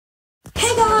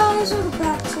guys, welcome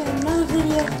back to another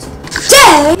video.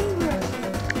 Today we're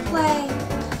playing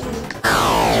a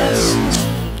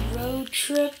road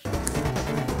trip.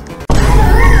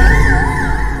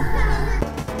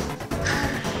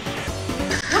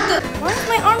 What the? Why is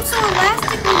my arm so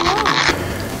elastically long?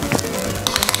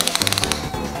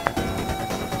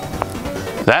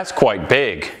 That's quite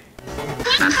big.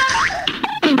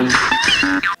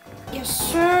 Yes,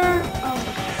 sir.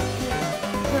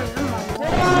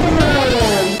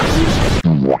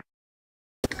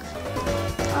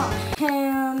 Oh,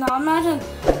 hell no. Imagine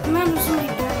somebody doing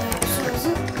that. So is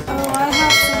it? Oh, I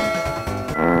have some.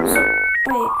 So,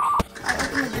 wait. I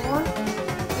open the door.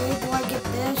 Okay, do I get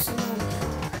this and then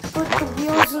put the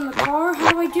wheels in the car? How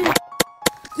do I do it?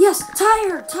 Yes,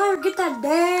 tire! Tire, get that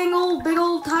dang old, big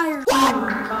old tire. Oh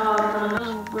my god, this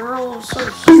little girl is so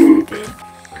stupid.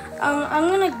 I'm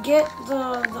gonna get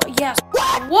the yes.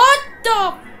 What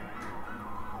the?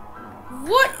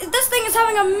 What? This thing is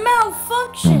having a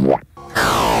malfunction.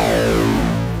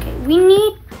 Okay,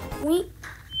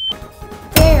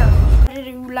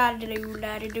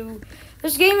 there.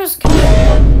 This game is kind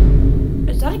of,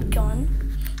 is that a gun?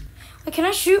 Wait, can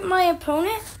I shoot my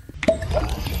opponent?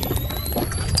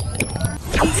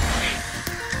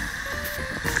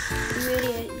 You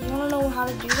idiot. You wanna know how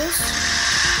to do this?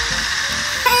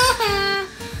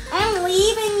 I'm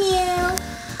leaving you.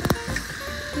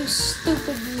 You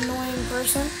stupid, annoying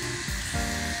person.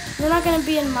 You're not gonna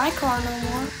be in my car no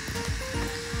more.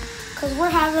 Cause we're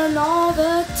having all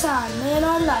the time in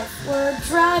our life. We're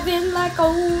driving like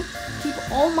old people.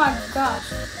 Oh my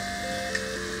gosh.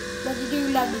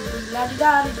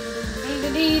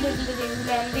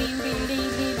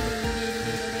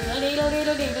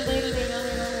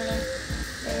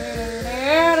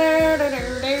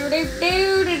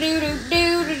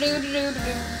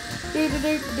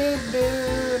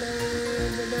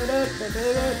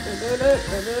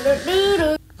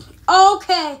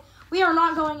 Okay, we are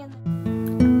not going in there.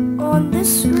 On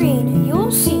this screen,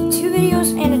 you'll see 2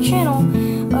 videos and a channel.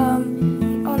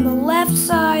 On the left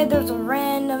side, there's a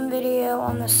random video.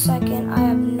 On the second, I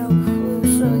have no